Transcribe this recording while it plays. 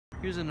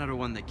Here's another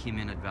one that came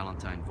in at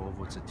Valentine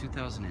Volvo. It's a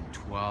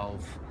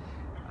 2012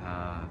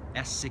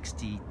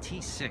 S60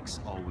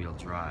 T6 all-wheel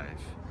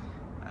drive.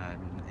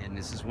 And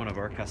this is one of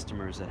our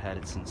customers that had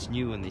it since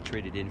new, and they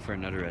traded in for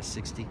another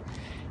S60.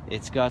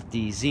 It's got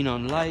the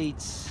xenon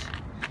lights.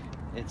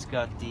 It's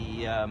got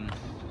the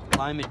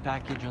climate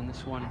package on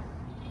this one.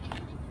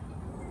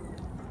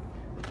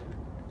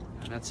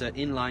 That's an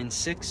inline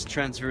 6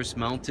 transverse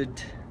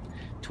mounted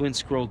twin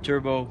scroll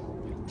turbo,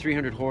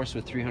 300 horse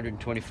with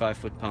 325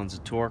 foot-pounds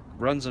of torque,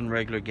 runs on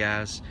regular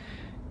gas,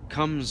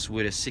 comes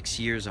with a 6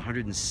 years,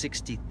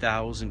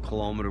 160,000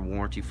 kilometer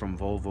warranty from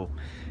Volvo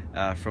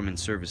from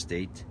in-service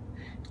date.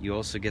 You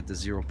also get the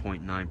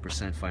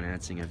 0.9%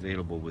 financing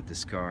available with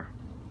this car.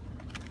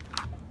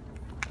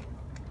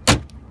 It's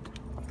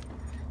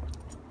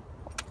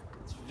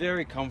a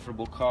very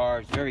comfortable car,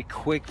 it's very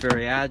quick,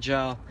 very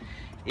agile.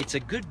 It's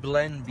a good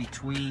blend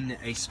between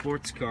a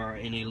sports car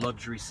and a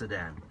luxury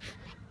sedan.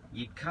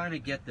 You kind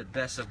of get the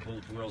best of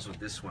both worlds with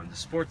this one. The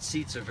sports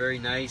seats are very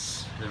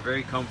nice, they're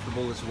very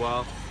comfortable as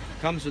well.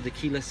 Comes with a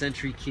keyless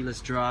entry,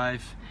 keyless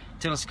drive,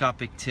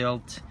 telescopic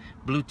tilt,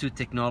 Bluetooth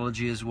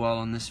technology as well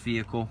on this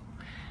vehicle.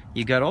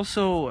 You got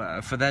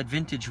also, for that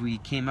vintage, we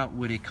came out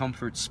with a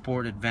Comfort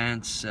Sport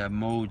Advance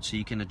mode, so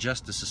you can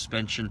adjust the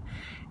suspension,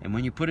 and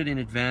when you put it in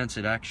advance,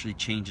 it actually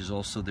changes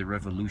also the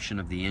revolution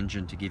of the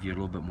engine to give you a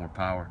little bit more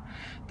power.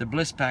 The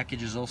Bliss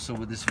package is also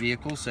with this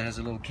vehicle, so it has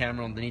a little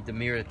camera underneath the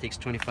mirror that takes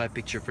 25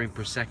 picture frames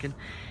per second,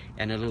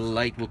 and a little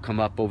light will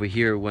come up over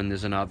here when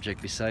there's an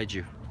object beside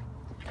you.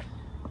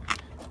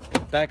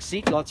 Back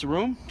seat, lots of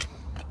room.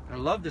 I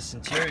love this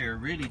interior, it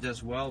really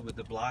does well with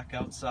the black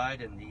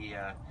outside and the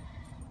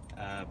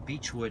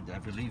Beechwood, I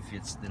believe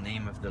it's the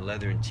name of the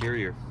leather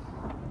interior.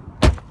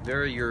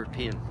 Very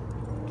European.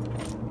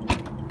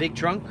 Big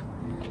trunk,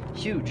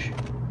 huge.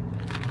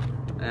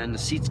 And the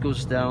seats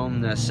goes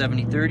down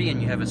 70-30,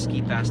 and you have a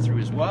ski pass-through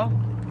as well.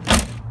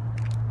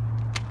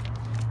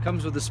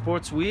 Comes with the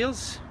sports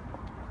wheels.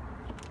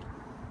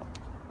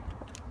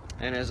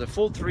 And has a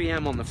full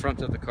 3M on the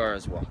front of the car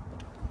as well.